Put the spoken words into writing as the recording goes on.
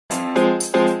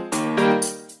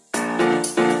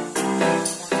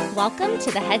Welcome to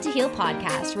the Head to Heal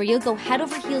podcast, where you'll go head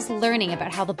over heels learning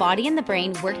about how the body and the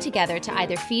brain work together to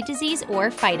either feed disease or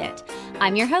fight it.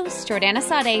 I'm your host, Jordana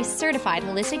Sade, certified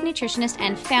holistic nutritionist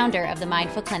and founder of the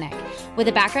Mindful Clinic. With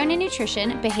a background in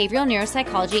nutrition, behavioral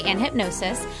neuropsychology, and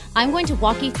hypnosis, I'm going to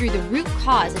walk you through the root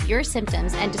cause of your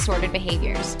symptoms and disordered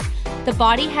behaviors. The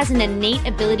body has an innate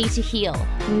ability to heal.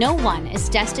 No one is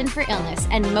destined for illness,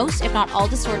 and most, if not all,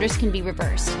 disorders can be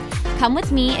reversed. Come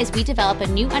with me as we develop a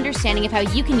new understanding of how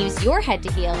you can use your head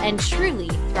to heal and truly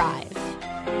thrive.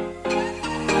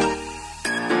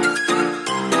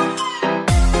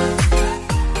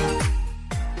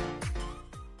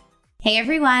 Hey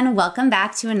everyone, welcome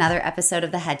back to another episode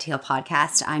of the Head to Heal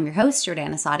podcast. I'm your host,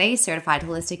 Jordana Sade, certified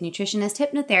holistic nutritionist,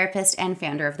 hypnotherapist, and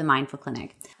founder of the Mindful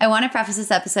Clinic. I want to preface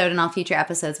this episode and all future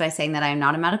episodes by saying that I am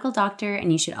not a medical doctor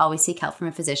and you should always seek help from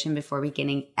a physician before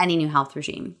beginning any new health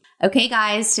regime. Okay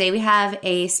guys, today we have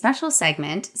a special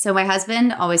segment. So my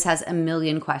husband always has a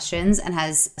million questions and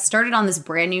has started on this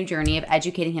brand new journey of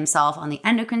educating himself on the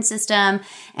endocrine system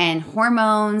and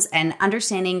hormones and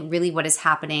understanding really what is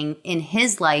happening in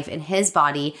his life, in his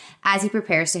body, as he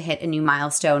prepares to hit a new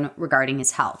milestone regarding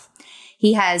his health.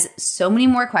 He has so many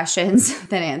more questions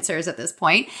than answers at this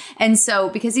point. And so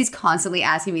because he's constantly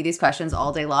asking me these questions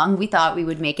all day long, we thought we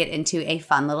would make it into a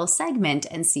fun little segment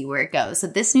and see where it goes. So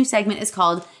this new segment is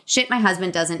called Shit My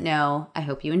Husband Doesn't Know. I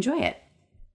hope you enjoy it.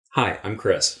 Hi, I'm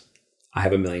Chris. I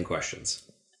have a million questions.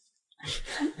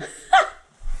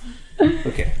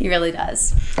 Okay. He really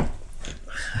does.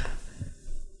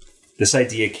 This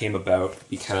idea came about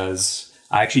because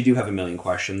I actually do have a million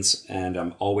questions, and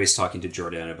I'm always talking to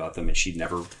Jordana about them, and she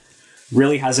never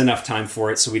really has enough time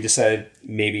for it. So we decided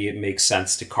maybe it makes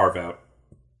sense to carve out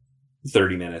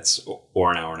 30 minutes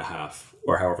or an hour and a half,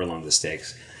 or however long this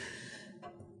takes.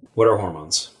 What are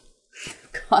hormones?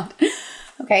 God.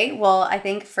 Okay, well, I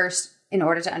think first, in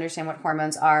order to understand what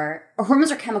hormones are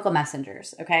chemical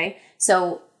messengers, okay?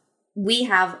 So we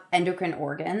have endocrine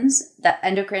organs. That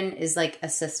endocrine is like a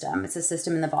system. It's a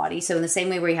system in the body. So in the same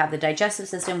way where you have the digestive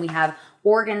system, we have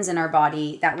organs in our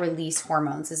body that release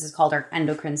hormones. This is called our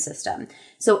endocrine system.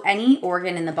 So any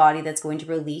organ in the body that's going to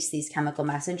release these chemical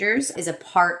messengers is a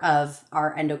part of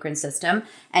our endocrine system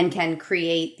and can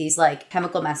create these like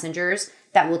chemical messengers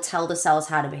that will tell the cells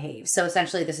how to behave. So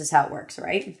essentially this is how it works,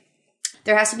 right?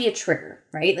 There has to be a trigger,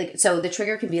 right? Like, so the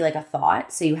trigger could be like a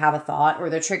thought. So you have a thought, or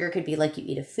the trigger could be like you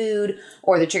eat a food,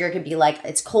 or the trigger could be like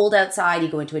it's cold outside, you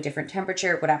go into a different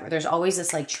temperature, whatever. There's always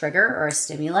this like trigger or a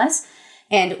stimulus.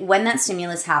 And when that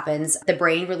stimulus happens, the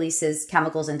brain releases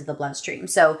chemicals into the bloodstream.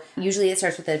 So usually it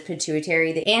starts with the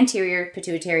pituitary, the anterior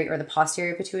pituitary or the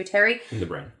posterior pituitary. In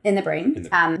the brain.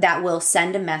 That will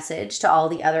send a message to all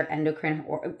the other endocrine.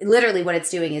 Literally what it's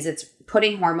doing is it's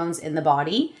putting hormones in the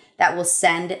body that will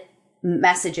send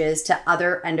messages to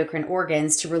other endocrine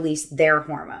organs to release their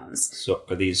hormones. So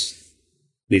are these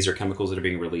are chemicals that are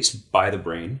being released by the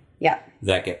brain? Yeah.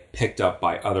 That get picked up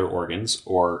by other organs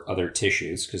or other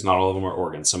tissues, because not all of them are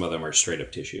organs. Some of them are straight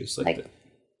up tissues. Like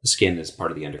the skin is part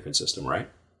of the endocrine system, right?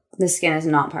 The skin is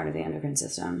not part of the endocrine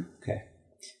system. Okay.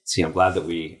 See, I'm glad that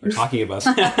we are talking about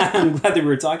that. I'm glad that we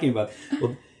were talking about,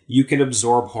 well, you can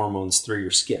absorb hormones through your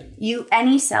skin.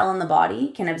 Any cell in the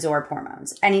body can absorb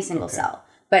hormones, any single cell.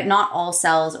 But not all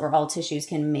cells or all tissues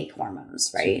can make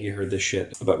hormones, right? So you heard this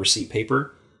shit about receipt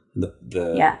paper?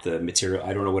 The material,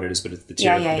 I don't know what it is, but it's the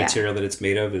material that it's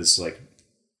made of is like,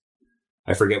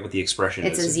 I forget what the expression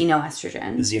is. It's a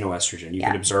xenoestrogen. Xenoestrogen. You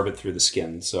can absorb it through the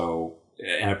skin. So,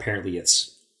 and apparently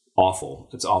it's awful.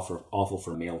 It's awful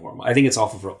for male hormone. I think it's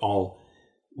awful for all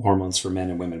hormones for men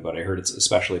and women, but I heard it's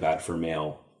especially bad for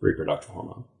male reproductive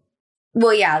hormone.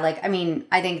 Well, yeah,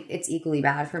 I think it's equally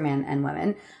bad for men and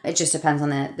women. It just depends on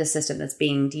the system that's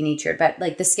being denatured. But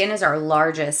like the skin is our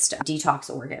largest detox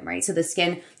organ, right? So the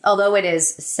skin, although it is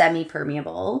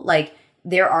semi-permeable, like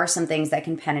there are some things that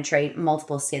can penetrate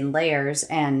multiple skin layers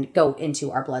and go into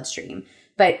our bloodstream.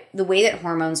 But the way that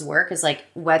hormones work is like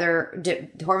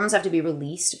hormones have to be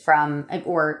released from,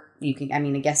 or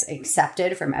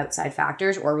accepted from outside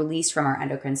factors or released from our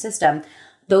endocrine system.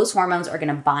 Those hormones are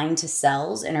going to bind to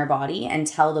cells in our body and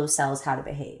tell those cells how to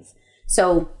behave.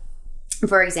 So,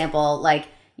 for example, like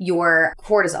your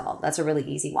cortisol, that's a really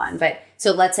easy one. But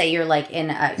so let's say you're like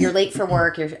you're late for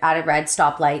work, you're at a red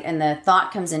stoplight, and the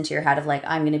thought comes into your head of like,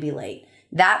 I'm going to be late.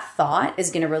 That thought is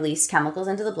going to release chemicals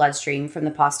into the bloodstream from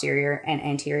the posterior and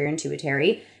anterior and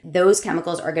pituitary. Those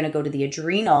chemicals are going to go to the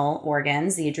adrenal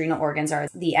organs. The adrenal organs are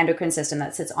the endocrine system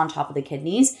that sits on top of the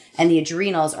kidneys, and the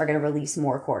adrenals are going to release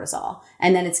more cortisol.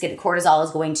 And then cortisol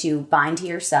is going to bind to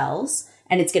your cells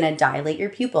and it's going to dilate your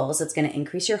pupils. It's going to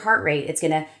increase your heart rate. It's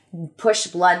going to push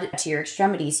blood to your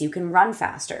extremities so you can run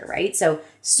faster, right?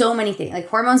 So many things. Like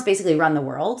hormones basically run the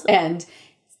world, and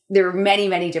there are many,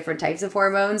 many different types of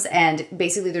hormones, and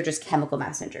basically they're just chemical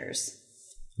messengers.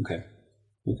 Okay.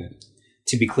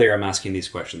 To be clear, I'm asking these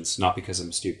questions not because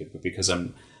I'm stupid, but because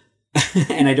I'm,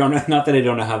 and I don't know, not that I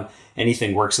don't know how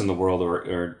anything works in the world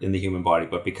or in the human body,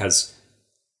 but because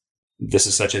this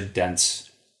is such a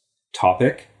dense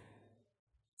topic,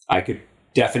 I could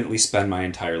definitely spend my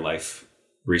entire life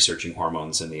researching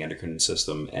hormones in the endocrine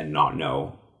system and not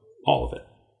know all of it.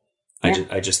 Yeah.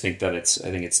 I just think that I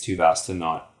think it's too vast to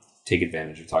not take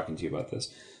advantage of talking to you about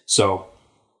this. So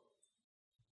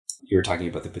you were talking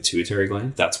about the pituitary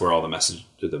gland. That's where all the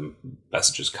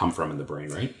messages come from in the brain,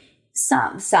 right?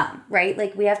 Some, right?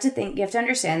 Like you have to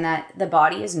understand that the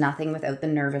body is nothing without the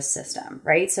nervous system,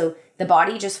 right? So the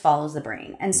body just follows the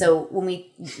brain. And so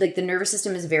the nervous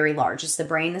system is very large. It's the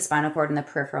brain, the spinal cord, and the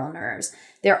peripheral nerves.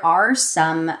 There are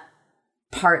some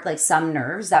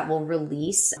nerves that will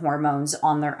release hormones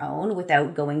on their own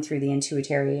without going through the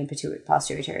intuitary and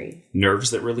pituitary.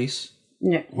 Nerves that release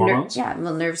hormones?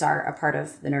 Nerves are a part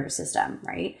of the nervous system,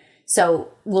 right? So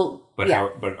But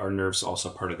are nerves also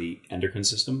part of the endocrine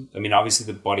system? I mean, obviously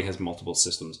the body has multiple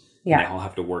systems. Yeah. And they all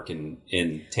have to work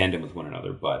in tandem with one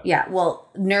another, but... Yeah,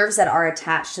 well, nerves that are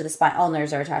attached to the spine, all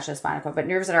nerves are attached to the spinal cord, but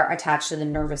nerves that are attached to the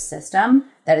nervous system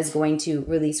that is going to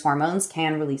release hormones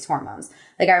can release hormones.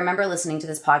 Like I remember listening to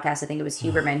this podcast, I think it was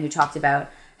Huberman, who talked about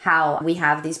how we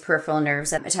have these peripheral nerves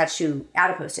that attach to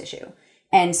adipose tissue.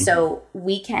 And so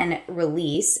we can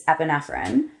release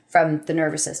epinephrine from the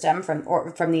nervous system,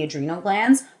 from the adrenal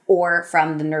glands, or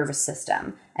from the nervous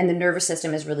system. And the nervous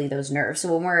system is really those nerves.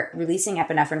 So when we're releasing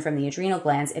epinephrine from the adrenal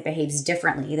glands, it behaves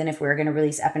differently than if we were going to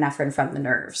release epinephrine from the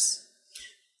nerves.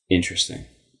 Interesting.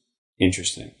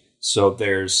 So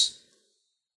there's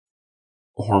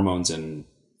hormones in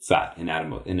fat, in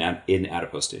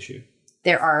adipose tissue.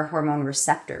 There are hormone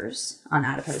receptors on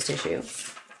adipose tissue.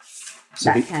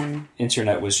 So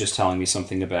internet was just telling me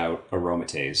something about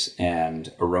aromatase, and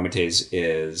aromatase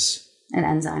is an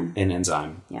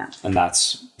enzyme. Yeah. And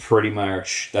that's pretty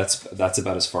much, that's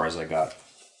about as far as I got.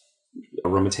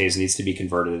 Aromatase needs to be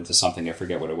converted into something, I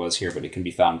forget what it was here, but it can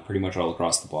be found pretty much all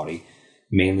across the body,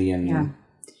 mainly in... Yeah.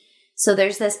 So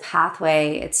there's this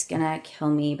pathway, it's going to kill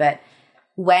me, but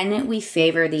when we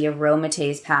favor the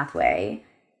aromatase pathway,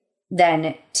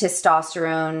 then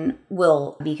testosterone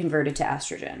will be converted to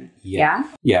estrogen. Yeah?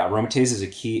 Yeah, aromatase is a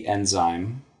key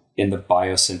enzyme in the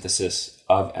biosynthesis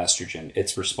of estrogen.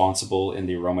 It's responsible in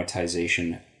the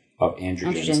aromatization of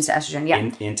androgens to estrogen, yeah.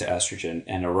 Into estrogen.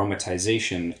 And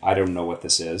aromatization, I don't know what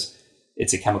this is.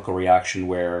 It's a chemical reaction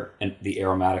where the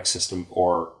aromatic system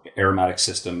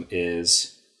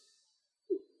is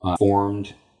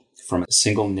formed from a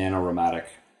single nanoaromatic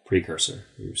precursor.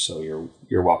 So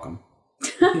you're welcome.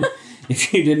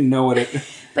 If you didn't know what it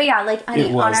but yeah, like on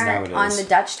the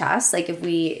Dutch test, like if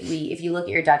you look at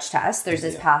your Dutch test, there's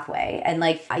this pathway, and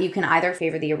like you can either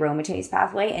favor the aromatase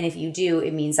pathway, and if you do,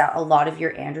 it means that a lot of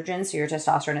your androgens, so your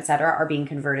testosterone, etc., are being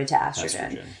converted to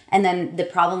estrogen. And then the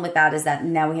problem with that is that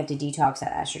now we have to detox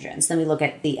that estrogen. So then we look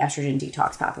at the estrogen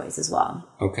detox pathways as well.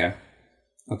 Okay,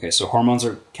 so hormones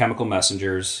are chemical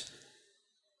messengers,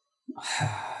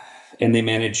 and they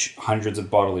manage hundreds of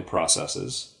bodily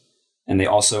processes. And they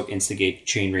also instigate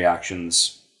chain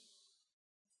reactions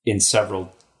in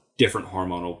several different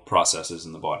hormonal processes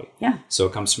in the body. Yeah. So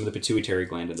it comes from the pituitary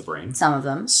gland in the brain. Some of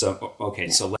them. So, okay.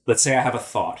 Yeah. So let's say I have a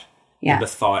thought. Yeah. And the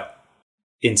thought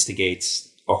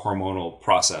instigates a hormonal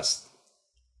process,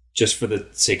 just for the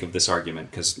sake of this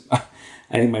argument, because I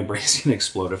think my brain's going to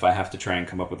explode if I have to try and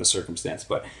come up with a circumstance.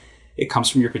 But it comes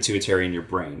from your pituitary in your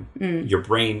brain.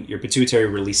 Your pituitary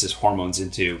releases hormones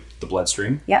into the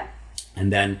bloodstream. Yep.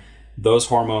 And then those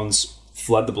hormones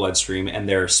flood the bloodstream, and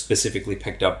they're specifically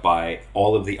picked up by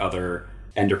all of the other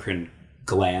endocrine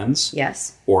glands.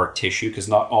 Yes. Or tissue, because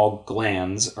not all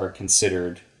glands are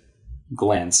considered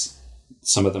glands.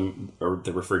 Some of them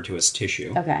they're referred to as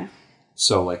tissue. Okay.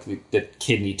 So like the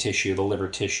kidney tissue, the liver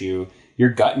tissue, your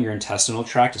gut and your intestinal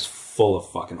tract is full of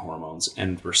fucking hormones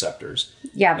and receptors.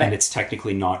 Yeah, but... And it's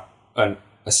technically not a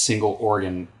single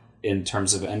organ in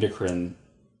terms of endocrine.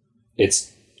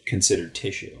 It's considered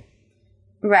tissue.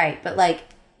 Right, but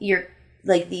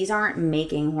these aren't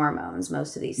making hormones,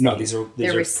 most of these things. No, these are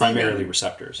primarily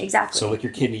receptors. Exactly. So like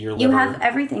your kidney, your liver, you have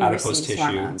everything adipose receives tissue.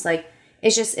 Hormones. Like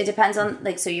it depends on,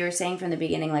 like, so you were saying from the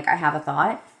beginning, like, I have a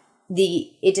thought.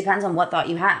 It depends on what thought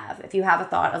you have. If you have a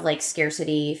thought of like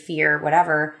scarcity, fear,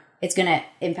 whatever, it's going to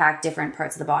impact different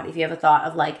parts of the body. If you have a thought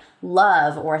of like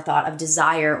love, or a thought of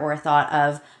desire, or a thought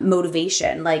of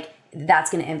motivation, like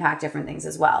that's going to impact different things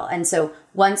as well. And so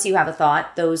once you have a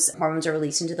thought, those hormones are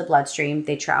released into the bloodstream.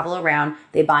 They travel around,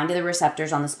 they bind to the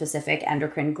receptors on the specific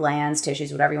endocrine glands,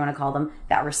 tissues, whatever you want to call them,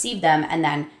 that receive them. And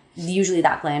then usually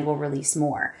that gland will release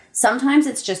more. Sometimes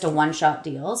it's just a one-shot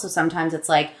deal. So sometimes it's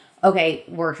like, okay,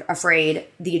 we're afraid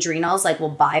the adrenals like will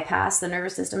bypass the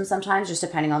nervous system sometimes, just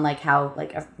depending on like how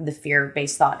like the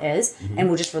fear-based thought is, and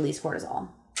we'll just release cortisol,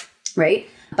 right?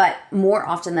 But more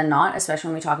often than not, especially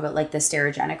when we talk about like the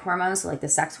sterogenic hormones, so like the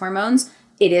sex hormones,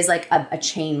 it is like a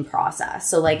chain process.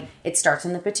 So like it starts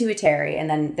in the pituitary, and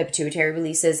then the pituitary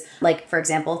releases, like for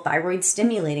example, thyroid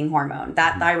stimulating hormone.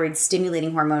 That thyroid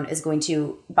stimulating hormone is going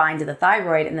to bind to the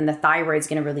thyroid, and then the thyroid is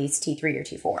going to release T3 or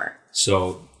T4.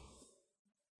 So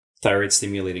thyroid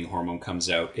stimulating hormone comes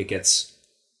out, it gets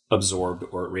absorbed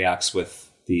or it reacts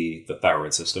with the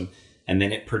thyroid system, and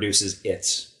then it produces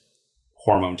its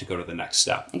hormone to go to the next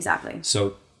step. Exactly.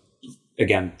 So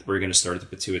again, we're going to start at the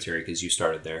pituitary because you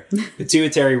started there.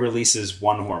 Pituitary releases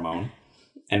one hormone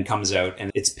and comes out,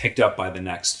 and it's picked up by the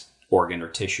next organ or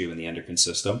tissue in the endocrine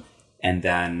system. And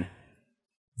then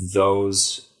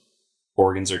those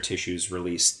organs or tissues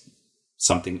release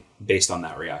something based on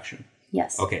that reaction.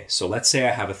 Yes. Okay, so let's say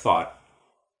I have a thought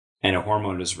and a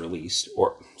hormone is released,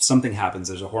 or something happens,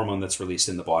 there's a hormone that's released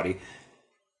in the body.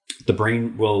 The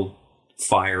brain will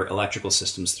fire electrical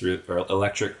systems through, or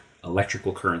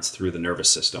electrical currents through the nervous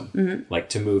system, like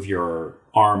to move your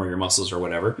arm or your muscles or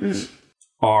whatever.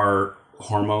 Are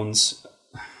hormones,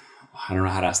 I don't know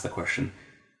how to ask the question.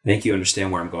 I think you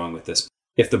understand where I'm going with this.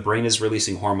 If the brain is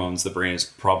releasing hormones, the brain is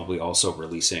probably also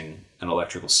releasing an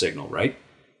electrical signal, right?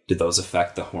 Do those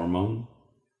affect the hormone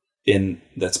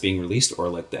that's being released, or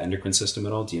like the endocrine system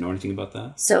at all? Do you know anything about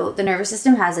that? So the nervous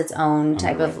system has its own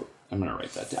type of... I'm going to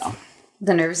write that down.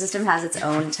 The nervous system has its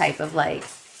own type of like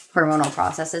hormonal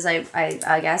processes,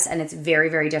 I guess, and it's very,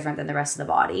 very different than the rest of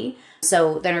the body.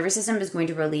 So the nervous system is going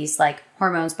to release like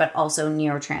hormones, but also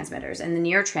neurotransmitters. And the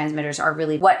neurotransmitters are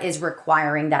really what is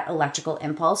requiring that electrical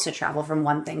impulse to travel from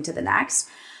one thing to the next.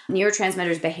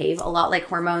 Neurotransmitters behave a lot like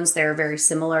hormones. They're very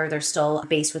similar. They're still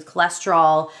based with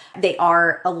cholesterol. They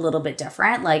are a little bit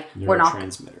different. Like we're not...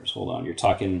 Neurotransmitters. Hold on. You're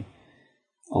talking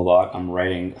a lot. I'm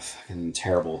writing fucking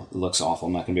terrible. It looks awful.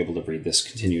 I'm not going to be able to read this.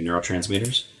 Continue.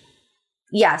 Neurotransmitters.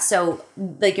 Yeah, so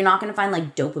like you're not going to find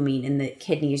like dopamine in the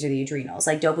kidneys or the adrenals.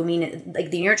 Like dopamine, like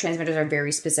the neurotransmitters are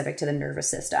very specific to the nervous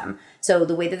system. So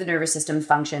the way that the nervous system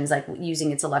functions, like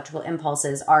using its electrical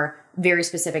impulses, are very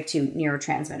specific to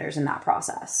neurotransmitters in that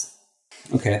process.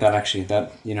 Okay, that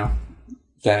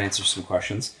answers some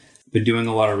questions. Been doing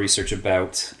a lot of research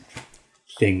about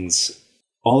things.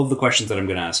 All of the questions that I'm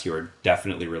going to ask you are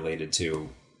definitely related to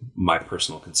my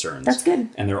personal concerns. That's good.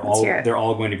 And they're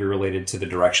all going to be related to the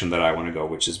direction that I want to go,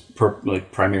 which is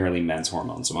primarily men's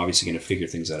hormones. I'm obviously going to figure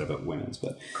things out about women's,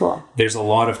 but cool. There's a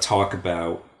lot of talk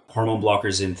about hormone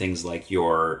blockers in things like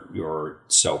your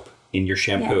soap, in your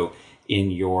shampoo, in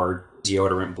your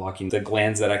deodorant, blocking the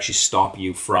glands that actually stop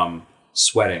you from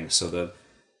sweating, so the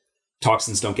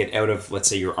toxins don't get out of, let's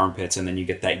say, your armpits, and then you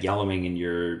get that yellowing in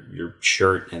your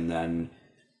shirt, and then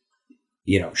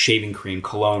shaving cream,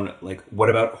 cologne. Like, what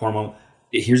about hormone?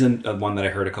 Here's a one that I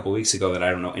heard a couple weeks ago that I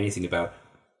don't know anything about.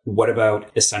 What about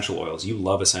essential oils? You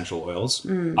love essential oils.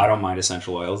 I don't mind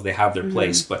essential oils. They have their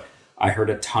place, but I heard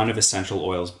a ton of essential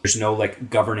oils. There's no like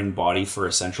governing body for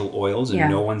essential oils, and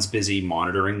no one's busy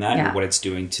monitoring that and what it's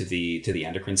doing to the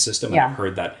endocrine system. And I've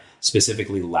heard that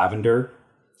specifically lavender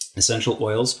essential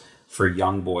oils for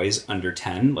young boys under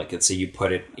 10, like let's say you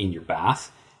put it in your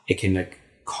bath, it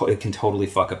can totally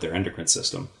fuck up their endocrine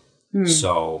system.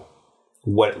 So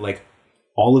what, like,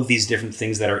 all of these different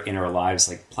things that are in our lives,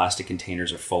 like plastic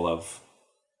containers are full of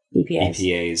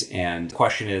EPAs. And the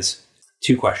question is,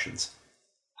 two questions.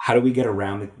 How do we get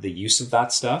around the use of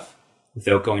that stuff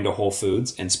without going to Whole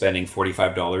Foods and spending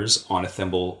 $45 on a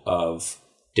thimble of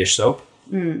dish soap?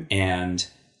 And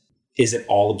is it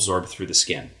all absorbed through the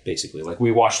skin, basically? Like,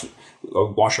 we wash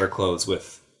our clothes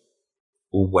with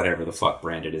whatever the fuck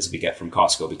brand it is we get from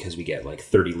Costco, because we get like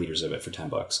 30 liters of it for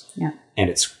 $10. Yeah. And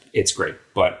it's great.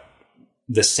 But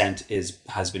the scent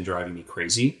has been driving me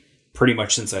crazy pretty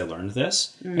much since I learned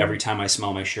this. Every time I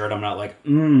smell my shirt, I'm not like,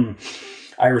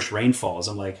 Irish rain falls.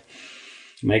 I'm like,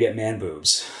 I'm gonna get man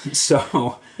boobs.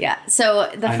 So yeah. So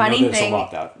the funny thing,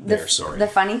 the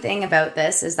funny thing about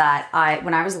this is that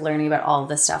when I was learning about all of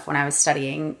this stuff, when I was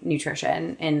studying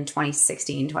nutrition in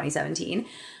 2016, 2017,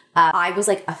 I was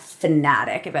like a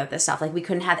fanatic about this stuff. Like, we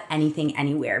couldn't have anything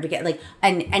anywhere. We get like,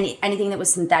 and anything that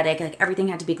was synthetic, like everything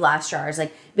had to be glass jars.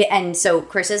 Like, and so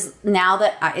Chris is, now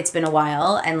that it's been a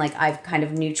while and like I've kind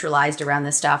of neutralized around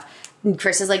this stuff,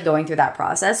 Chris is like going through that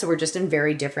process. So we're just in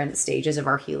very different stages of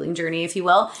our healing journey, if you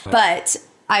will. But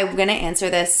I'm going to answer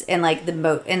this in like the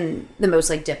most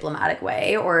like diplomatic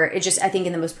way, or it just, I think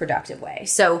in the most productive way.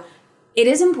 So it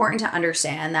is important to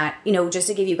understand that, you know, just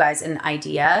to give you guys an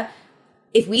idea,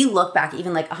 if we look back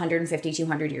even like 150,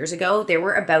 200 years ago, there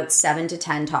were about 7 to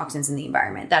 10 toxins in the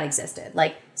environment that existed,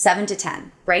 like 7 to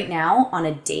 10. Right now, on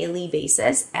a daily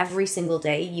basis, every single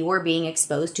day, you are being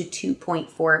exposed to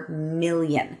 2.4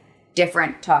 million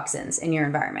different toxins in your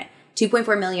environment.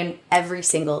 2.4 million every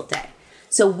single day.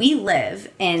 So we live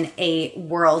in a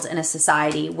world, in a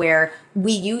society where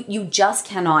you just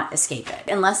cannot escape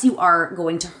it. Unless you are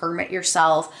going to hermit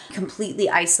yourself, completely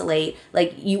isolate,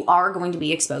 like you are going to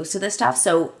be exposed to this stuff.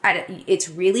 So it's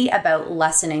really about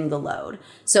lessening the load.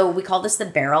 So we call this the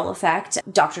barrel effect.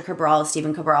 Dr. Cabral,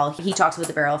 Stephen Cabral, he talks about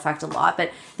the barrel effect a lot,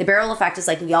 but the barrel effect is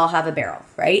like we all have a barrel,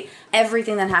 right?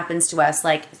 Everything that happens to us,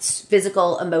 like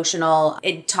physical, emotional,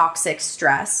 toxic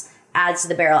stress, adds to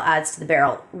the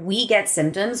barrel. We get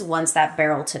symptoms once that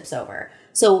barrel tips over.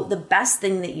 So the best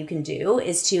thing that you can do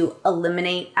is to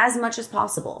eliminate as much as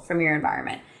possible from your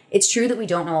environment. It's true that we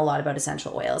don't know a lot about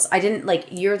essential oils.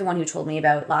 You're the one who told me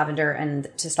about lavender and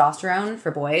testosterone for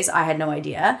boys. I had no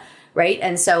idea, right?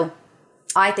 And so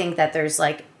I think that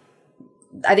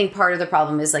I think part of the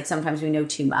problem is like sometimes we know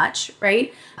too much,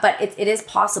 right? But it is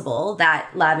possible that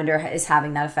lavender is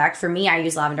having that effect. For me, I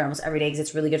use lavender almost every day because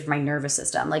it's really good for my nervous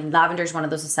system. Like lavender is one of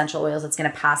those essential oils that's going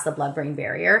to pass the blood-brain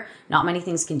barrier. Not many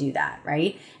things can do that,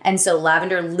 right? And so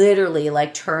lavender literally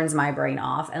like turns my brain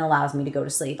off and allows me to go to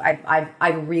sleep.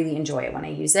 I really enjoy it when I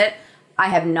use it. I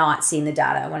have not seen the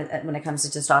data when it comes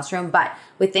to testosterone, but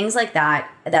with things like that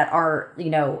are, you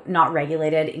know, not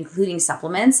regulated, including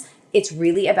supplements, it's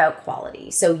really about quality.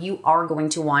 So you are going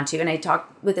to want to, and I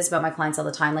talk with this about my clients all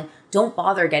the time, like don't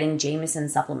bother getting Jameson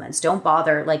supplements. Don't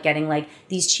bother like getting like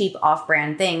these cheap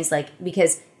off-brand things, like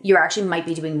because you actually might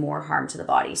be doing more harm to the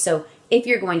body. So if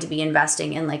you're going to be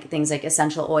investing in like things like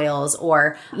essential oils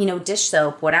or, you know, dish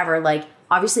soap, whatever, like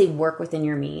obviously work within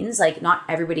your means. Like not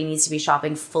everybody needs to be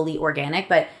shopping fully organic,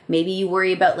 but maybe you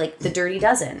worry about like the dirty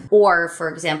dozen. Or for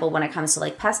example, when it comes to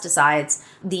like pesticides,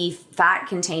 the fat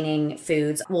containing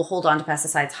foods will hold on to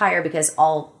pesticides higher because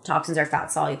all toxins are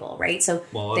fat soluble, right? So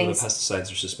a lot of the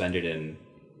pesticides are suspended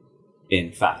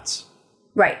in fats.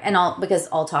 Right. And because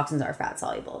all toxins are fat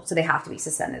soluble. So they have to be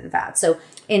suspended in fat. So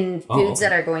in foods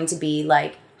that are going to be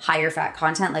like higher fat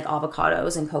content, like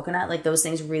avocados and coconut, like those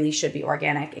things really should be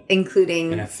organic,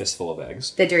 including and a fistful of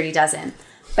eggs. The dirty dozen.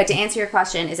 But to answer your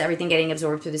question, is everything getting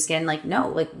absorbed through the skin? Like, no,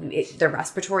 like the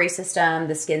respiratory system,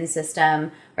 the skin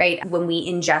system, right? When we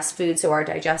ingest food, so our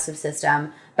digestive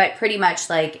system, but pretty much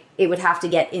like it would have to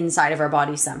get inside of our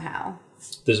body somehow.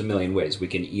 There's a million ways. We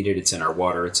can eat it. It's in our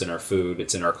water. It's in our food.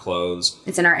 It's in our clothes.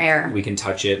 It's in our air. We can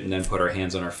touch it and then put our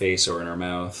hands on our face or in our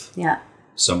mouth. Yeah.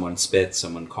 Someone spits,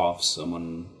 someone coughs,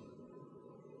 someone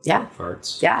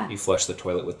farts. Yeah. You flush the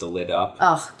toilet with the lid up.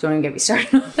 Oh, don't even get me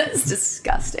started on that. It's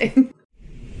disgusting.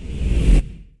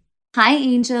 Hi,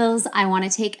 angels. I want to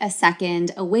take a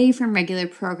second away from regular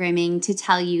programming to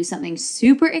tell you something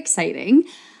super exciting.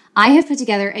 I have put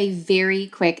together a very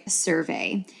quick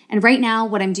survey. And right now,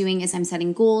 what I'm doing is I'm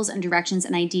setting goals and directions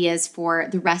and ideas for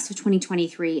the rest of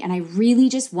 2023. And I really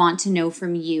just want to know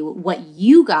from you what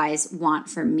you guys want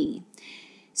from me.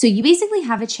 So you basically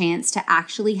have a chance to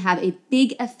actually have a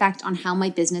big effect on how my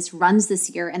business runs this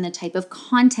year and the type of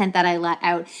content that I let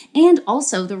out and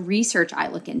also the research I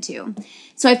look into.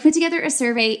 So I've put together a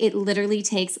survey. It literally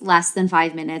takes less than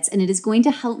 5 minutes and it is going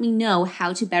to help me know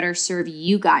how to better serve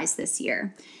you guys this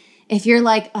year. If you're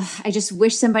like, I just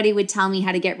wish somebody would tell me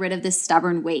how to get rid of this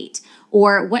stubborn weight,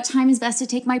 or what time is best to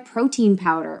take my protein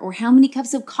powder, or how many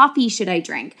cups of coffee should I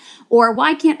drink, or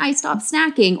why can't I stop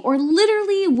snacking, or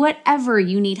literally whatever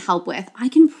you need help with, I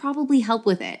can probably help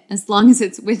with it as long as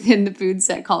it's within the food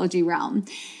psychology realm.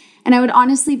 And I would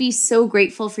honestly be so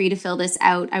grateful for you to fill this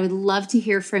out. I would love to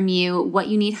hear from you what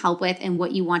you need help with and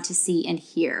what you want to see and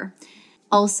hear.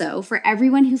 Also, for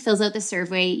everyone who fills out the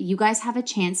survey, you guys have a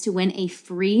chance to win a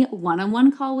free one-on-one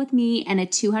call with me and a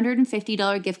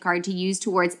 $250 gift card to use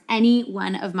towards any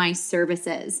one of my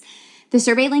services. The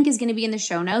survey link is going to be in the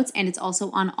show notes and it's also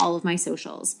on all of my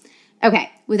socials. Okay,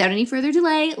 without any further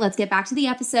delay, let's get back to the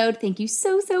episode. Thank you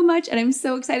so much, and I'm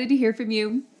so excited to hear from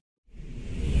you.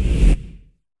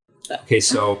 Okay,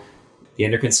 so the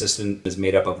endocrine system is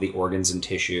made up of the organs and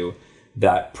tissue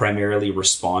that primarily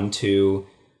respond to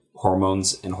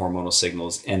hormones and hormonal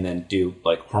signals and then do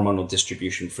like hormonal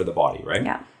distribution for the body, right?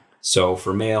 Yeah. So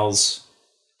for males,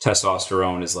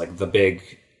 testosterone is like the big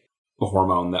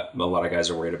hormone that a lot of guys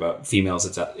are worried about. Females,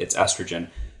 it's estrogen,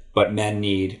 but men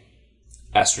need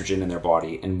estrogen in their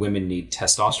body and women need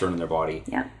testosterone in their body.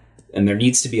 Yeah. And there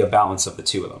needs to be a balance of the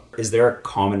two of them. Is there a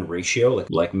common ratio?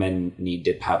 Like men need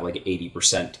to have like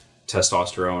 80%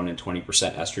 testosterone and 20%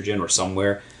 estrogen, or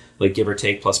somewhere, like give or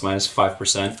take plus minus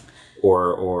 5%?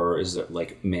 Or is it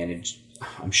like managed?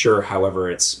 I'm sure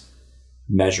however it's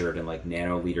measured in like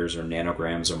nanoliters or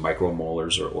nanograms or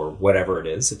micromolars or whatever it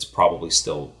is, it's probably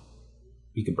still,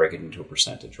 you can break it into a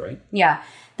percentage, right? Yeah.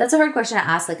 That's a hard question to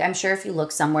ask. Like, I'm sure if you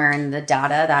look somewhere in the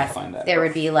data that there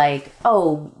would be like,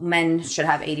 oh, men should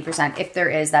have 80%. If there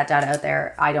is that data out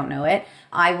there, I don't know it.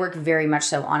 I work very much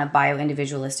so on a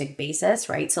bio-individualistic basis,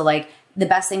 right? So like the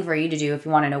best thing for you to do if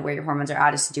you want to know where your hormones are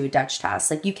at is to do a Dutch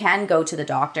test. Like you can go to the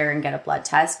doctor and get a blood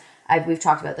test. We've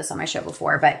talked about this on my show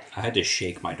before, but I had to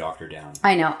shake my doctor down.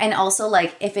 I know. And also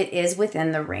like if it is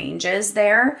within the ranges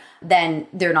there, then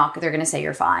they're going to say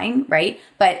you're fine. Right.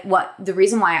 But the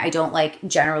reason why I don't like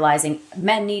generalizing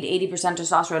men need 80%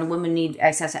 testosterone, women need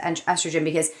excess estrogen,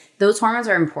 because those hormones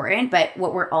are important. But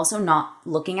what we're also not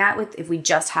looking at if we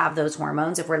just have those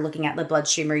hormones, if we're looking at the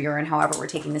bloodstream or urine, however we're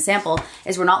taking the sample,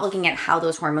 is we're not looking at how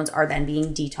those hormones are then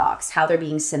being detoxed, how they're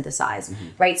being synthesized.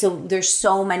 Right. So there's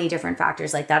so many different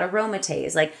factors like that.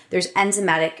 Aromatase, like there's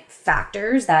enzymatic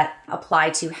factors that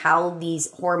apply to how these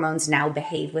hormones now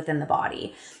behave within the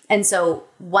body. And so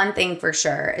one thing for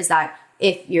sure is that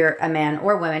if you're a man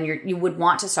or woman, you would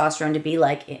want testosterone to be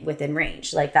like within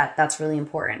range. Like that's really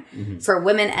important. For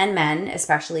women and men,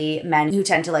 especially men who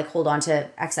tend to like hold on to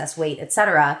excess weight,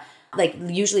 etc. Like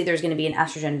usually there's going to be an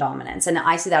estrogen dominance. And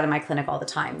I see that in my clinic all the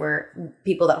time where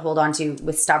people that hold on to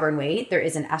with stubborn weight, there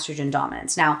is an estrogen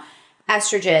dominance. Now,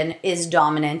 estrogen is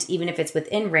dominant even if it's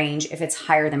within range if it's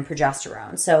higher than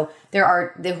progesterone. So there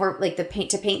are to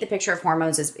paint the picture of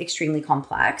hormones is extremely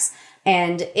complex.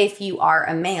 And if you are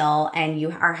a male and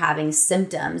you are having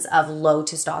symptoms of low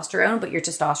testosterone, but your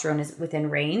testosterone is within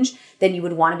range, then you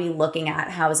would want to be looking at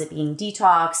how is it being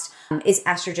detoxed? Is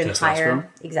estrogen higher?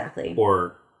 Exactly.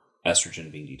 Or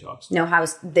estrogen being detoxed? No,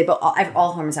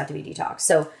 all hormones have to be detoxed.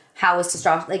 So how is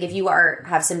testosterone, like if you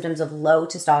have symptoms of low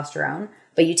testosterone,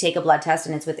 but you take a blood test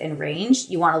and it's within range,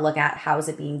 you want to look at how is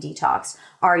it being detoxed?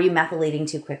 Are you methylating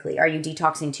too quickly? Are you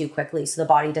detoxing too quickly so the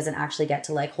body doesn't actually get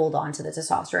to like hold on to the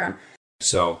testosterone?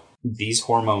 So these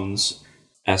hormones,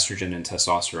 estrogen and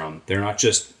testosterone, they're not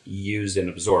just used and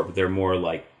absorbed. They're more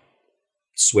like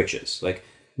switches. Like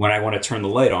when I want to turn the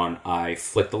light on, I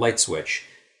flick the light switch.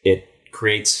 It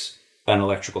creates an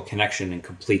electrical connection and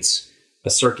completes a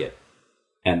circuit.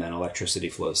 And then electricity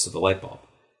flows to the light bulb.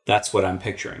 That's what I'm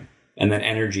picturing. And then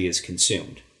energy is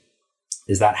consumed.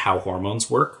 Is that how hormones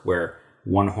work? Where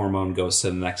one hormone goes to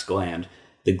the next gland,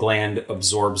 the gland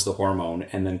absorbs the hormone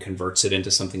and then converts it into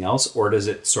something else? Or does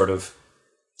it sort of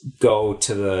go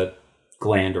to the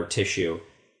gland or tissue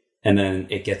and then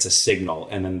it gets a signal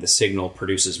and then the signal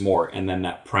produces more and then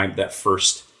that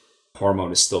first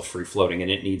hormone is still free floating and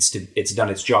it's done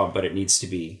its job, but it needs to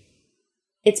be...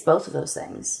 It's both of those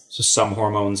things. So some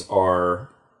hormones are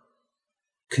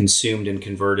consumed and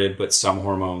converted, but some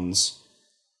hormones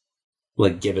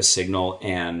like give a signal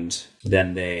and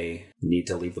then they need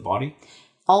to leave the body?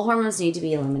 All hormones need to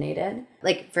be eliminated.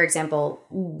 Like, for example,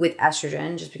 with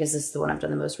estrogen, just because this is the one I've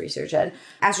done the most research in,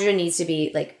 estrogen needs to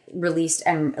be like released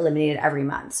and eliminated every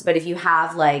month. But if you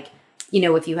have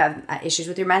if you have issues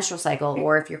with your menstrual cycle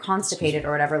or if you're constipated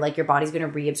or whatever, like your body's going to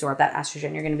reabsorb that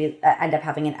estrogen. You're going to end up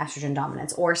having an estrogen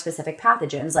dominance, or specific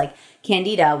pathogens like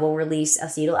Candida will release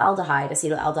acetaldehyde.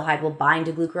 Acetaldehyde will bind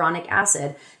to glucuronic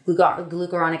acid.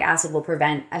 Glucuronic acid will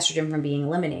prevent estrogen from being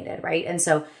eliminated, right? And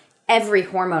so every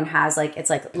hormone has its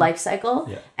life cycle.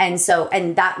 Yeah.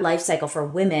 And that life cycle for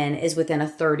women is within a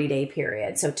 30-day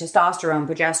period. So testosterone,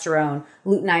 progesterone,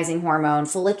 luteinizing hormone,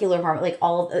 follicular hormone, like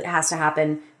all of it has to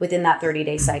happen within that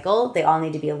 30-day cycle. They all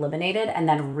need to be eliminated and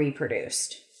then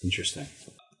reproduced. Interesting.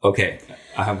 Okay.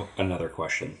 I have another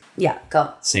question. Yeah,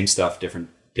 go. Same stuff, different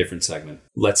segment.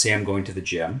 Let's say I'm going to the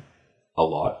gym a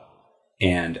lot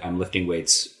and I'm lifting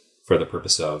weights for the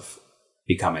purpose of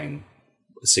becoming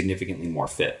significantly more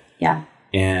fit. Yeah.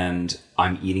 And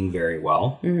I'm eating very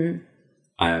well.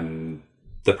 Mm-hmm.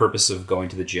 The purpose of going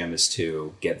to the gym is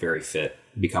to get very fit,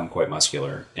 become quite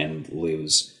muscular, and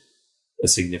lose a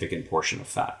significant portion of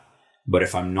fat. But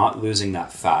if I'm not losing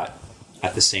that fat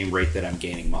at the same rate that I'm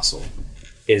gaining muscle,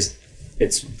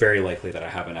 it's very likely that I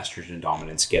have an estrogen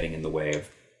dominance getting in the way of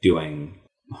doing,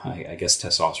 I guess,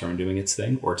 testosterone doing its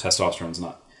thing, or testosterone's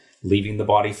not leaving the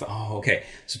body. So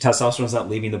testosterone's not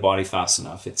leaving the body fast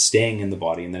enough. It's staying in the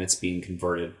body and then it's being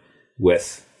converted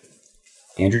with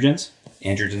androgens.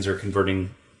 Androgens are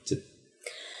converting to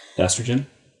estrogen.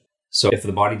 So if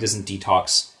the body doesn't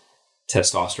detox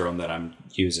testosterone that I'm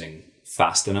using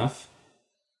fast enough,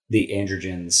 the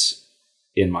androgens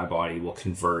in my body will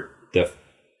convert the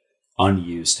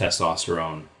unused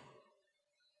testosterone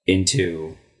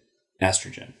into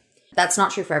estrogen. That's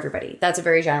not true for everybody. That's a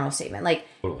very general statement. Like,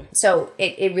 Totally. so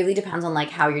it really depends on like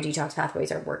how your detox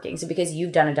pathways are working. So because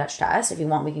you've done a Dutch test, if you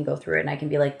want, we can go through it and I can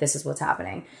be like, this is what's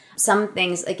happening. Some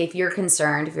things, like if you're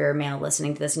concerned, if you're a male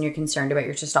listening to this and you're concerned about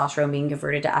your testosterone being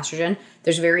converted to estrogen,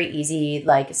 there's very easy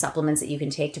like supplements that you can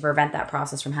take to prevent that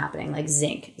process from happening. Like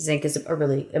zinc. Zinc is a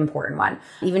really important one.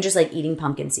 Even just like eating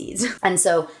pumpkin seeds. And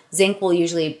so zinc will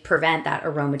usually prevent that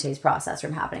aromatase process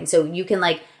from happening. So you can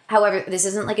like, however, this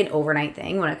isn't like an overnight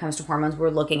thing. When it comes to hormones, we're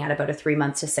looking at about a 3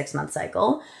 month to 6 month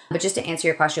cycle. But just to answer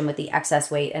your question with the excess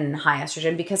weight and high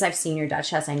estrogen, because I've seen your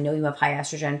Dutch test, I know you have high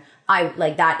estrogen. I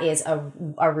like that is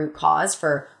a root cause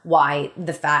for why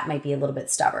the fat might be a little bit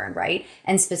stubborn, right?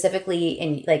 And specifically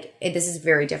in like, this is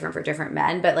very different for different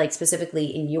men, but like specifically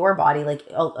in your body, like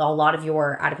a lot of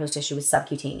your adipose tissue is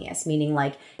subcutaneous, meaning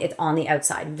like it's on the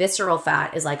outside. Visceral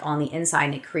fat is like on the inside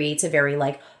and it creates a very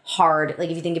like hard, like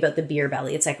if you think about the beer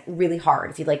belly, it's like really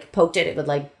hard. If you like poked it, it would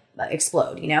like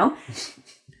explode, you know?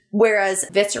 Whereas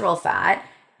visceral fat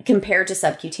compared to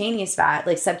subcutaneous fat,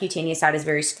 like subcutaneous fat is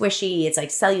very squishy. It's like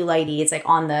cellulite-y. It's like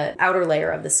on the outer layer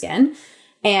of the skin.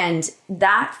 And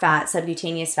that fat,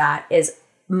 subcutaneous fat, is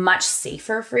much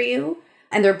safer for you.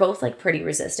 And they're both like pretty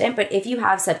resistant. But if you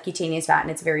have subcutaneous fat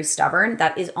and it's very stubborn,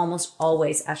 that is almost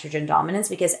always estrogen dominance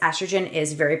because estrogen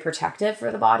is very protective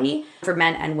for the body, for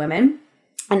men and women.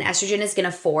 And estrogen is going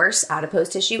to force adipose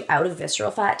tissue out of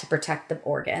visceral fat to protect the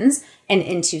organs and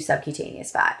into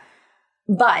subcutaneous fat.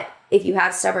 But if you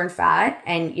have stubborn fat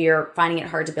and you're finding it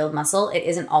hard to build muscle, it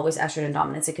isn't always estrogen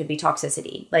dominance. It could be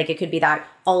toxicity. Like it could be that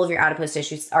all of your adipose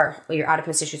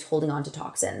tissues holding on to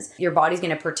toxins. Your body's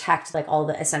going to protect like all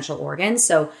the essential organs.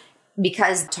 So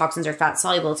because toxins are fat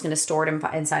soluble, it's going to store it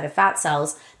inside of fat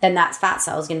cells. Then that fat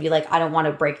cell is going to be like, I don't want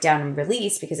to break down and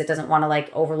release because it doesn't want to like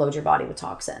overload your body with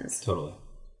toxins. Totally.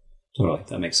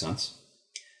 That makes sense.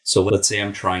 So let's say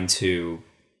I'm trying to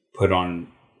put on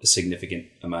a significant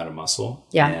amount of muscle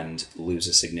and lose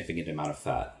a significant amount of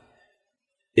fat.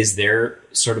 Is there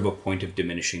sort of a point of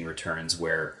diminishing returns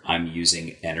where I'm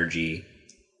using energy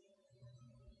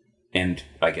and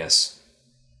I guess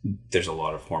there's a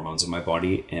lot of hormones in my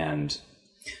body and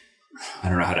I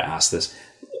don't know how to ask this.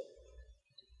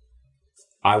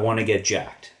 I want to get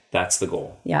jacked. That's the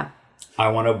goal. Yeah. I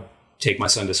want to take my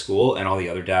son to school and all the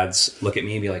other dads look at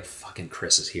me and be like, fucking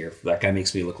Chris is here. That guy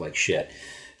makes me look like shit.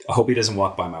 I hope he doesn't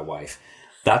walk by my wife.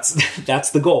 That's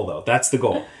the goal though. That's the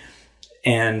goal.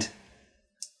 And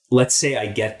let's say I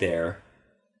get there.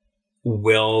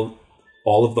 Will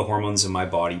all of the hormones in my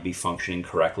body be functioning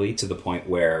correctly to the point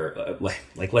where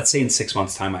like let's say in 6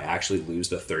 months time, I actually lose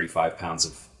the 35 pounds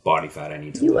of body fat I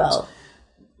need to lose. Will.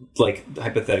 Like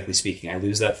hypothetically speaking, I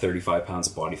lose that 35 pounds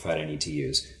of body fat I need to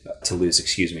lose.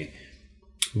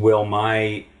 Will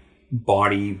my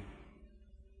body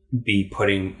be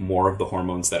putting more of the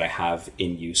hormones that I have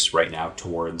in use right now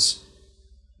towards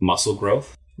muscle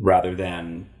growth rather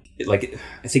than like,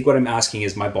 I think what I'm asking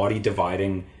is my body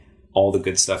dividing all the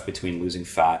good stuff between losing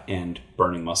fat and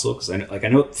burning muscle? Because I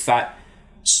know fat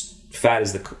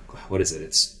is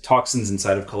it's toxins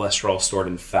inside of cholesterol stored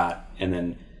in fat and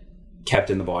then kept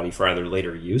in the body for either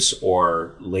later use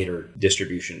or later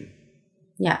distribution.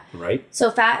 Yeah. Right. So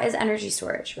fat is energy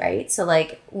storage, right? So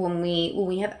like when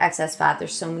we have excess fat,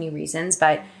 there's so many reasons,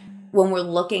 but when we're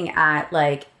looking at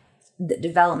like the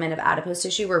development of adipose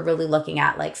tissue, we're really looking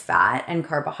at like fat and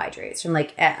carbohydrates from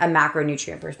like a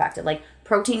macronutrient perspective. Like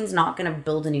protein's not going to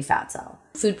build a new fat cell.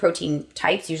 Food protein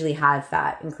types usually have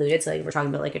fat included. So like we're talking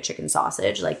about like a chicken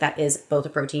sausage, like that is both a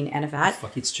protein and a fat.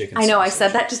 Fuck, it's chicken I know, sausage. I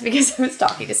said that just because I was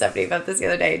talking to somebody about this the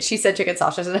other day and she said chicken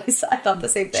sausage and I thought the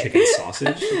same thing. Chicken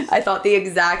sausage? I thought the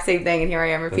exact same thing and here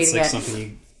I am repeating That's like it. something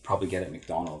you probably get at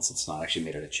McDonald's. It's not actually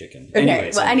made out of chicken.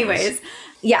 Okay. Anyways.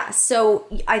 Yeah. So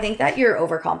I think that you're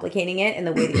overcomplicating it in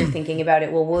the way that you're thinking about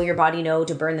it. Well, will your body know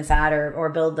to burn the fat or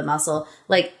build the muscle?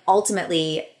 Like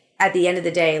ultimately, at the end of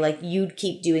the day, like you'd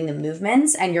keep doing the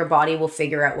movements and your body will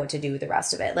figure out what to do with the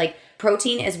rest of it. Like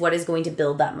protein is what is going to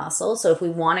build that muscle. So if we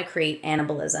want to create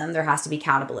anabolism, there has to be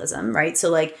catabolism, right? So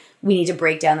like we need to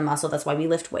break down the muscle. That's why we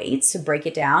lift weights, to break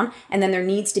it down. And then there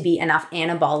needs to be enough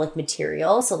anabolic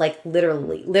material. So like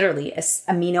literally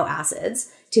amino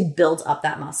acids to build up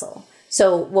that muscle.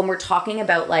 So when we're talking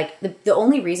about like the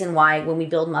only reason why when we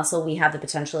build muscle, we have the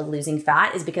potential of losing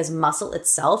fat is because muscle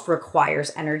itself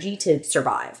requires energy to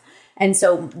survive. And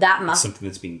so that It's muscle, something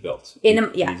that's being built. In a-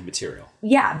 It yeah. needs material.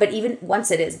 yeah, but even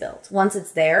once it is built, once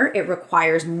it's there, it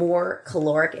requires more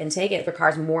caloric intake. It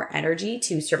requires more energy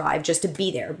to survive, just to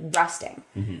be there, resting,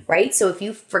 right? So if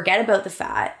you forget about the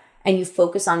fat and you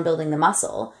focus on building the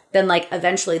muscle, then like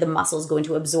eventually the muscle is going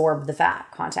to absorb the fat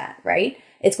content, right?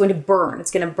 It's going to burn.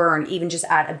 It's going to burn even just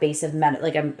at a base of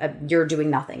you're doing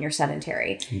nothing. You're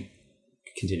sedentary.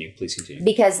 Continue. Please continue.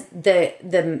 Because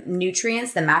the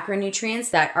nutrients, the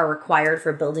macronutrients that are required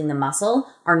for building the muscle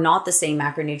are not the same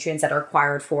macronutrients that are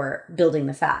required for building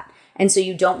the fat. And so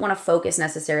you don't want to focus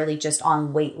necessarily just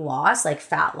on weight loss, like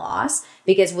fat loss,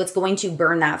 because what's going to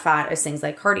burn that fat is things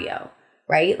like cardio,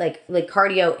 right? Like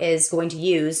cardio is going to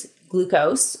use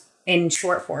glucose in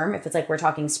short form, if it's like we're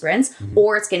talking sprints,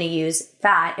 or it's going to use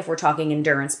fat if we're talking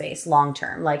endurance based long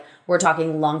term, like we're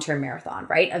talking long term marathon,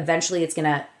 right? Eventually it's going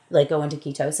to like go into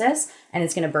ketosis and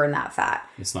it's going to burn that fat.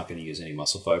 It's not going to use any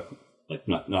muscle fiber, like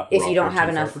not If raw you don't have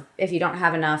protein enough, fiber, if you don't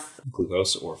have enough,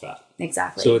 glucose or fat.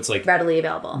 exactly. So it's like readily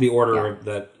available. The order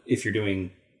that if you're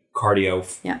doing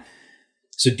cardio, Yeah.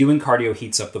 So doing cardio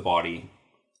heats up the body.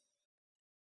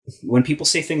 When people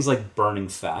say things like burning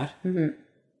fat,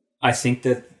 I think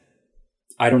that,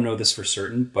 I don't know this for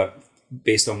certain, but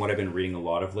based on what I've been reading a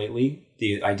lot of lately,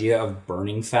 the idea of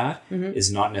burning fat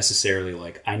is not necessarily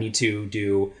like I need to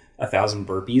do 1,000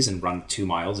 burpees and run 2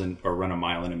 miles or run a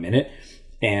mile in a minute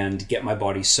and get my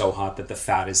body so hot that the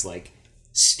fat is like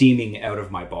steaming out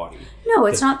of my body. No,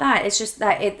 it's not that. It's just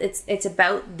that it's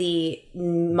about the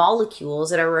molecules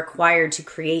that are required to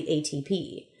create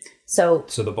ATP. So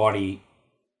the body,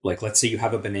 like let's say you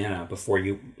have a banana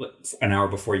an hour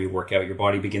before you work out, your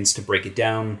body begins to break it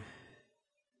down.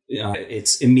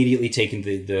 It's immediately taking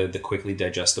the quickly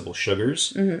digestible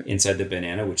sugars inside the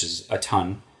banana, which is a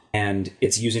ton. And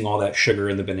it's using all that sugar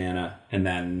in the banana and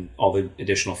then all the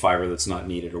additional fiber that's not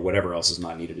needed or whatever else is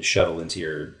not needed to shuttle into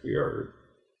your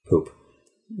poop.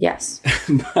 yes,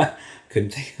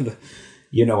 Couldn't think of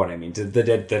you know what I mean,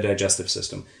 the digestive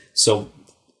system. So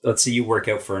let's say you work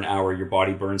out for an hour, your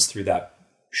body burns through that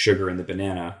sugar in the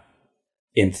banana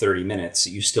in 30 minutes.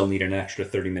 You still need an extra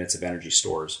 30 minutes of energy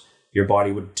stores. Your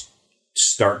body would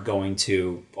start going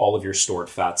to all of your stored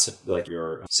fats, like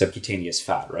your subcutaneous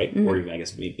fat, right? Or even, I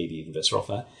guess, maybe even visceral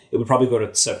fat. It would probably go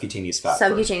to subcutaneous fat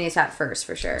fat first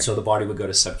for sure. So the body would go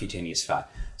to subcutaneous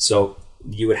fat. So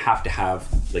you would have to have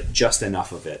like just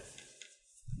enough of it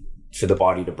for the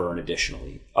body to burn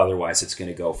additionally. Otherwise, it's going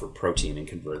to go for protein and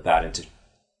convert that into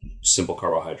simple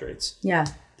carbohydrates. Yeah.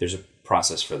 There's a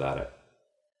process for that.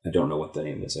 I don't know what the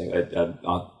name is.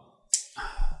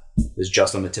 It was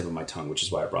just on the tip of my tongue, which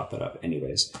is why I brought that up.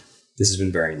 Anyways, this has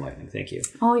been very enlightening. Thank you.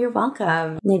 Oh, you're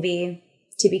welcome. Maybe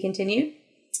to be continued?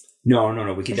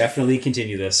 No. We can definitely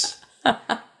continue this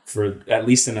for at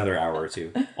least another hour or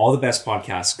two. All the best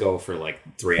podcasts go for like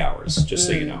 3 hours, just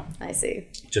so you know. I see.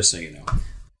 Just so you know.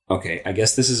 Okay, I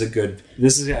guess this is a good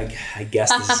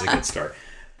good start.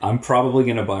 I'm probably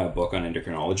going to buy a book on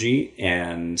endocrinology,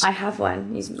 and I have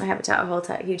one. I have a whole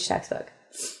huge textbook.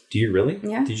 Do you really?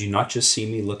 Yeah. Did you not just see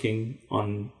me looking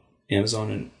on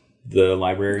Amazon and the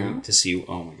library to see?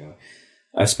 Oh my God.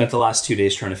 I've spent the last 2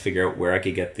 days trying to figure out where I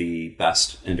could get the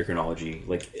best endocrinology,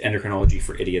 like endocrinology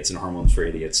for idiots and hormones for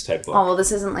idiots type book. Oh, well,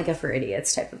 this isn't like a for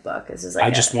idiots type of book. This is like I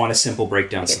just want a simple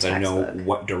breakdown so that I know textbook.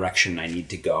 what direction I need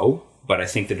to go. But I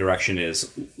think the direction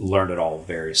is learn it all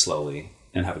very slowly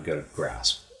and have a good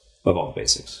grasp of all the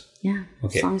basics. Yeah.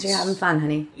 Okay. As long as you're having fun,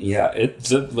 honey. Yeah,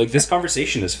 like this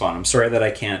conversation is fun. I'm sorry that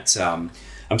I can't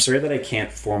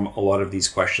form a lot of these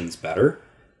questions better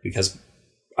because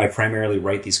I primarily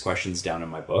write these questions down in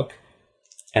my book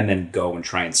and then go and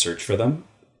try and search for them.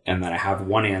 And then I have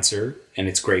one answer and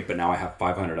it's great, but now I have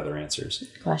 500 other answers.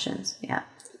 Questions. Yeah.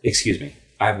 Excuse me.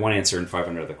 I have one answer and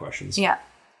 500 other questions. Yeah.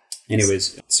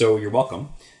 Anyways, so you're welcome.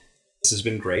 This has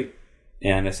been great.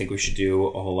 And I think we should do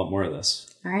a whole lot more of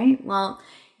this. All right. Well,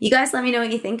 you guys let me know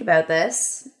what you think about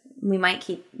this. We might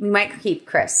keep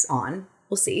Chris on.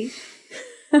 We'll see.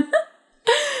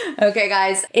 Okay,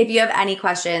 guys, if you have any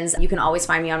questions, you can always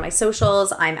find me on my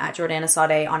socials. I'm at Jordana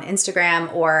Sade on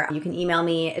Instagram, or you can email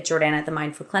me at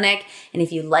Jordana@themindful Clinic. And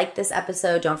if you like this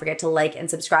episode, don't forget to like and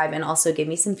subscribe and also give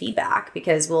me some feedback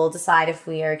because we'll decide if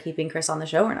we are keeping Chris on the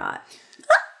show or not.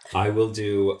 I will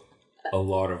do a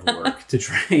lot of work to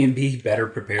try and be better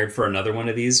prepared for another one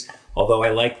of these. Although I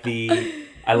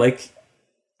like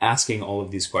asking all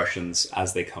of these questions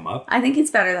as they come up. I think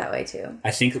it's better that way too.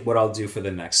 I think what I'll do for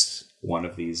the next one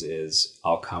of these is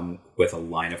I'll come with a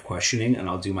line of questioning and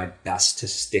I'll do my best to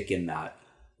stick in that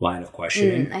line of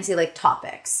questioning. I see, like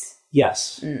topics.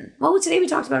 Yes. Well, today we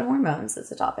talked about hormones.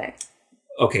 That's a topic.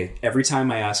 Okay, every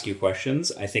time I ask you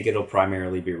questions, I think it'll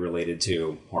primarily be related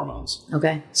to hormones.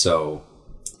 Okay. So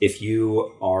if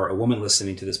you are a woman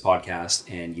listening to this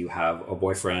podcast and you have a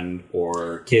boyfriend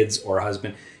or kids or a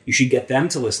husband, you should get them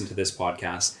to listen to this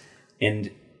podcast.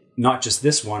 And not just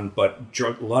this one, but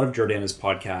a lot of Jordana's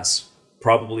podcasts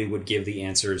probably would give the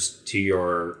answers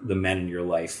to the men in your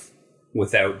life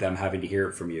without them having to hear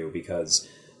it from you, because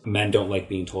men don't like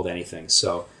being told anything.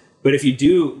 So, but if you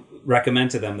do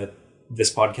recommend to them that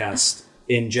this podcast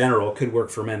in general could work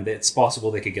for men, it's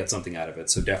possible they could get something out of it.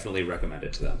 So definitely recommend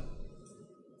it to them.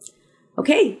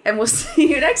 Okay, and we'll see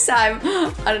you next time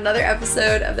on another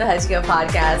episode of the Head to Go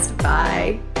podcast.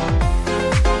 Bye.